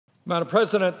Madam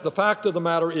President, the fact of the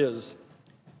matter is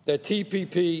that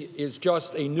TPP is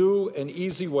just a new and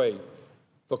easy way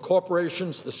for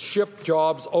corporations to ship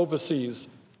jobs overseas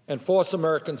and force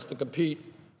Americans to compete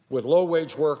with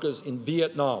low-wage workers in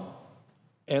Vietnam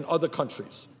and other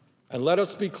countries. And let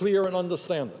us be clear and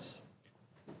understand this.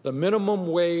 The minimum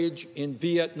wage in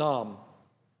Vietnam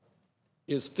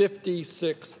is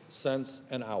 56 cents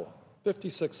an hour.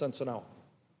 56 cents an hour.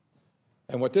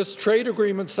 And what this trade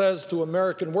agreement says to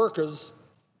American workers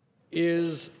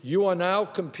is you are now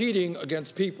competing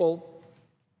against people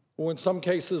who in some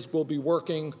cases will be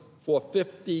working for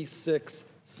 56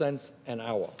 cents an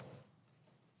hour.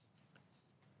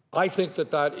 I think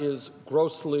that that is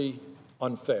grossly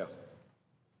unfair.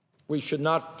 We should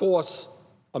not force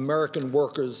American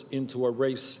workers into a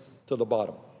race to the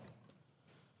bottom.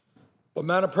 But,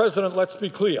 Madam President, let's be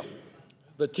clear.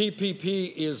 The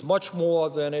TPP is much more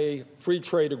than a free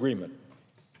trade agreement.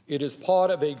 It is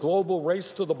part of a global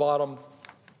race to the bottom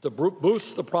to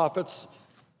boost the profits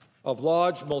of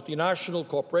large multinational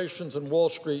corporations in Wall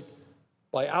Street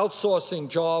by outsourcing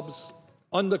jobs,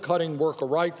 undercutting worker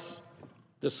rights,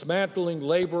 dismantling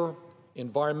labor,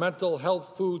 environmental,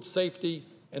 health, food, safety,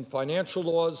 and financial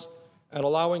laws, and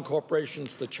allowing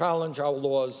corporations to challenge our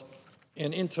laws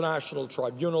in international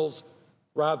tribunals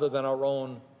rather than our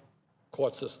own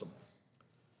court system.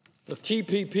 The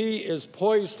TPP is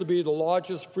poised to be the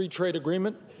largest free trade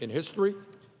agreement in history,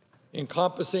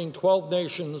 encompassing 12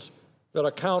 nations that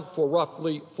account for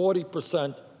roughly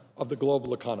 40% of the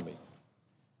global economy.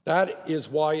 That is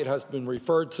why it has been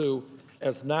referred to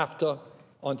as NAFTA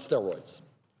on steroids.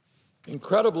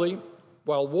 Incredibly,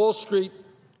 while Wall Street,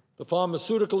 the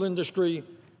pharmaceutical industry,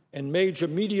 and major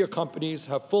media companies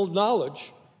have full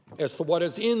knowledge as to what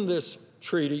is in this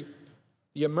treaty,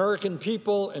 the American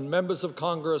people and members of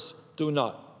Congress do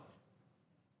not.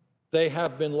 They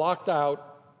have been locked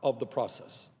out of the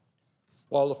process.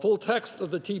 While the full text of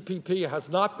the TPP has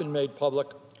not been made public,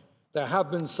 there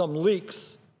have been some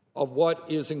leaks of what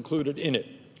is included in it.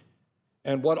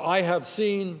 And what I have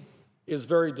seen is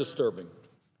very disturbing.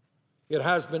 It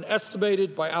has been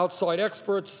estimated by outside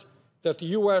experts that the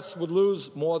U.S. would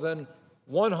lose more than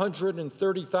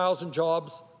 130,000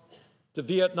 jobs to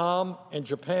Vietnam and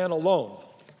Japan alone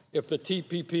if the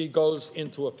TPP goes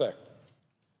into effect.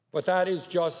 But that is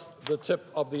just the tip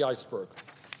of the iceberg.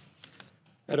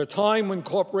 At a time when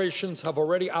corporations have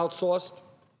already outsourced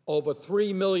over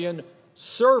 3 million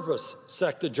service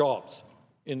sector jobs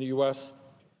in the U.S.,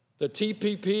 the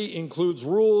TPP includes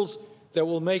rules that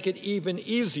will make it even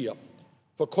easier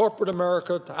for corporate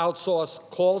America to outsource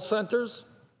call centers,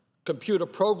 computer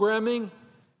programming,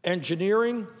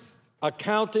 engineering,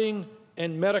 accounting,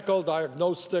 and medical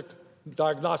diagnostic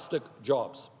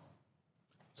jobs.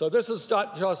 So this is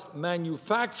not just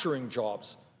manufacturing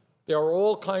jobs. There are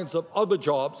all kinds of other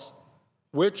jobs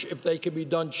which, if they can be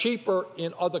done cheaper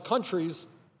in other countries,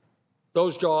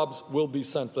 those jobs will be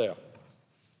sent there.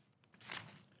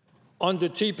 Under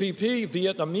TPP,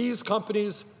 Vietnamese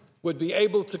companies would be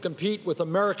able to compete with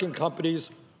American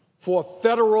companies for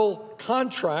federal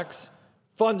contracts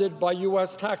funded by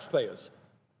U.S. taxpayers,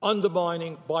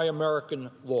 undermining Buy American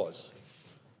laws.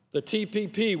 The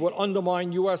TPP would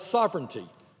undermine U.S. sovereignty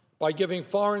by giving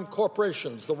foreign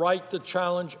corporations the right to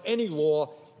challenge any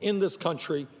law in this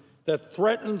country that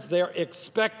threatens their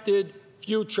expected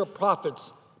future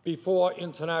profits before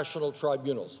international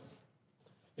tribunals.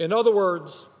 In other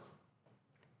words,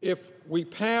 if we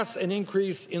pass an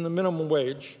increase in the minimum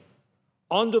wage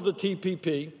under the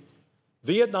TPP,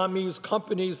 Vietnamese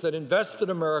companies that invest in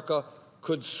America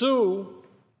could sue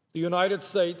the United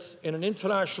States in an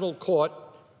international court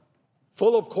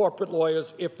full of corporate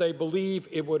lawyers if they believe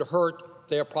it would hurt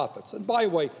their profits. And by the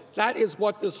way, that is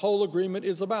what this whole agreement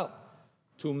is about,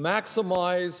 to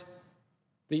maximize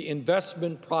the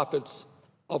investment profits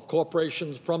of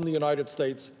corporations from the United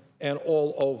States and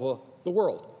all over the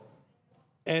world.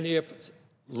 And if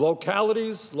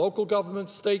localities, local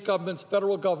governments, state governments,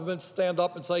 federal governments stand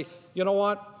up and say, you know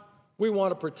what, we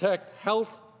want to protect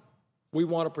health, we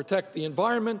want to protect the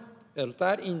environment, and if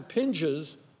that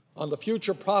impinges on the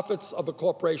future profits of a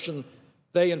corporation,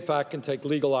 they in fact can take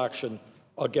legal action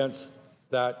against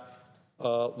that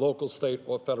local, state,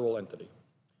 or federal entity.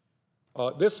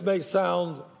 This may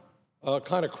sound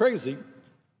kind of crazy,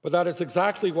 but that is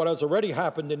exactly what has already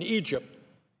happened in Egypt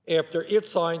after it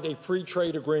signed a free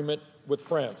trade agreement with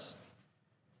France.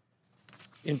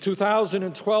 In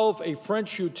 2012, a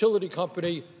French utility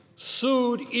company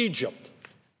sued Egypt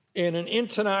in an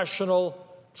international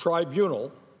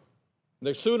tribunal.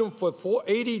 They sued them for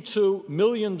 82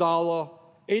 million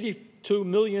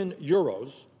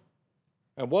euros.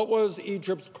 And what was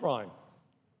Egypt's crime?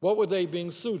 What were they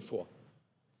being sued for?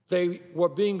 They were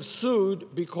being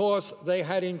sued because they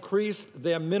had increased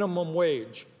their minimum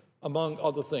wage, among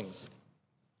other things.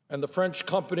 And the French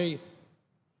company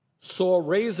saw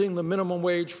raising the minimum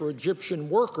wage for Egyptian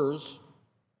workers,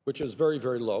 which is very,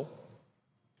 very low,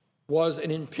 was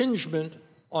an impingement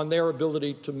on their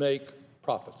ability to make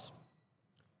profits.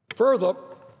 Further,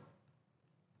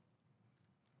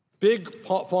 big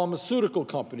pharmaceutical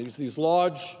companies, these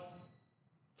large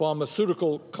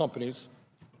pharmaceutical companies,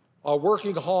 are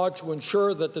working hard to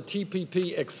ensure that the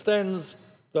TPP extends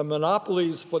the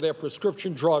monopolies for their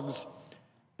prescription drugs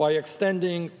by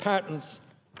extending patents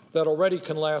that already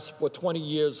can last for 20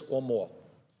 years or more.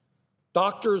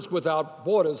 Doctors Without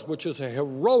Borders, which is a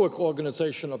heroic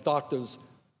organization of doctors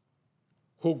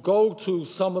who go to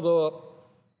some of the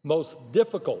most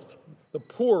difficult, the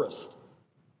poorest,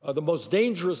 the most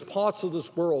dangerous parts of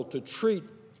this world to treat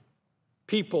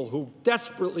people who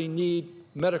desperately need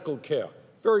medical care.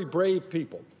 Very brave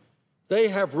people. They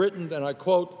have written, and I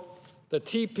quote, "The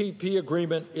TPP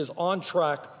agreement is on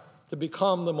track to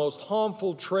become the most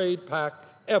harmful trade pact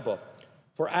ever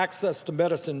for access to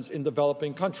medicines in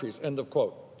developing countries," end of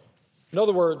quote. In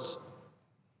other words,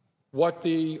 what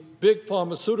the big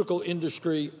pharmaceutical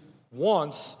industry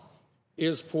wants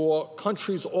is for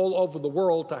countries all over the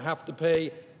world to have to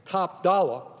pay top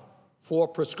dollar for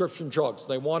prescription drugs.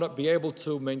 They want to be able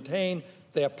to maintain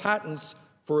their patents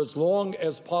for as long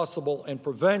as possible and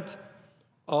prevent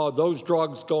those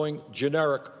drugs going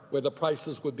generic where the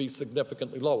prices would be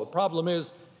significantly lower. The problem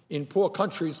is, in poor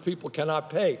countries, people cannot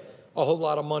pay a whole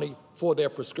lot of money for their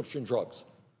prescription drugs.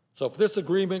 So if this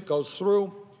agreement goes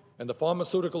through and the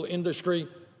pharmaceutical industry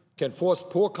can force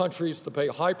poor countries to pay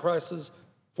high prices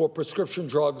for prescription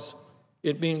drugs,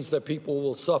 it means that people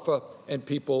will suffer and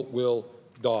people will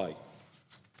die.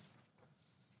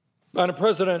 Madam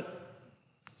President,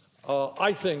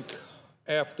 I think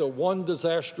after one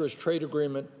disastrous trade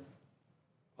agreement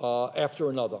after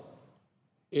another,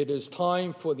 it is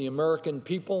time for the American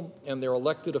people and their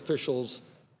elected officials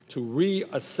to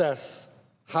reassess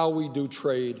how we do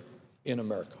trade in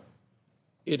America.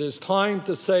 It is time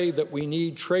to say that we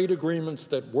need trade agreements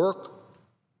that work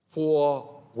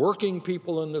for working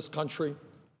people in this country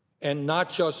and not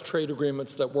just trade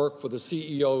agreements that work for the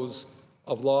CEOs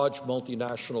of large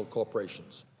multinational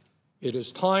corporations. It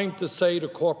is time to say to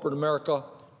corporate America,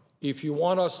 if you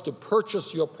want us to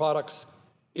purchase your products,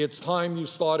 it's time you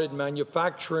started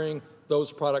manufacturing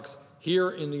those products here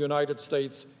in the United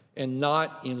States and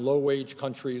not in low-wage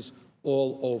countries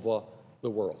all over the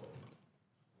world.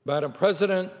 Madam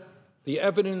President, the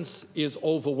evidence is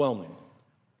overwhelming.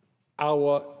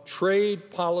 Our trade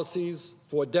policies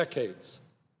for decades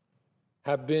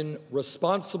have been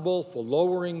responsible for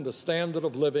lowering the standard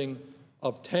of living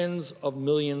of tens of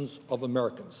millions of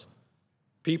Americans.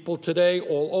 People today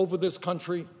all over this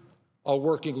country are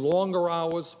working longer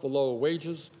hours for lower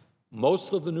wages.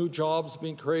 Most of the new jobs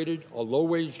being created are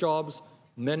low-wage jobs.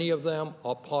 Many of them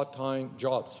are part-time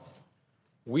jobs.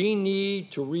 We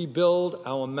need to rebuild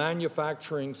our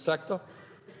manufacturing sector,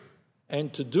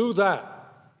 and to do that,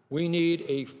 we need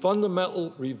a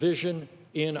fundamental revision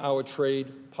in our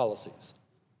trade policies.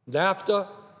 NAFTA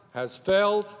has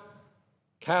failed.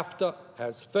 CAFTA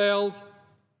has failed.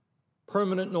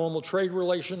 Permanent normal trade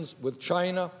relations with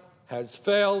China has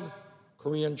failed.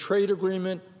 Korean trade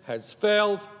agreement has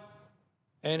failed.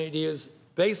 And it is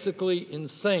basically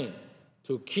insane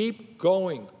to keep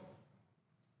going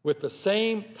with the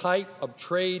same type of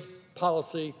trade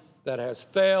policy that has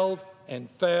failed and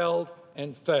failed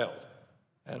and failed.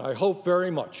 And I hope very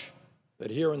much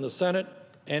that here in the Senate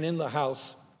and in the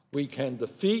House, we can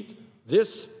defeat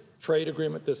this trade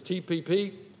agreement, this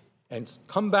TPP, and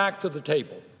come back to the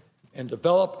table and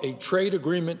develop a trade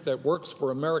agreement that works for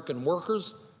American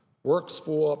workers, works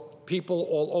for people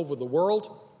all over the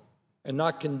world, and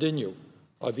not continue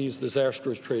these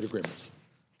disastrous trade agreements.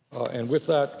 And with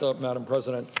that, Madam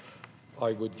President,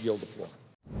 I would yield the floor.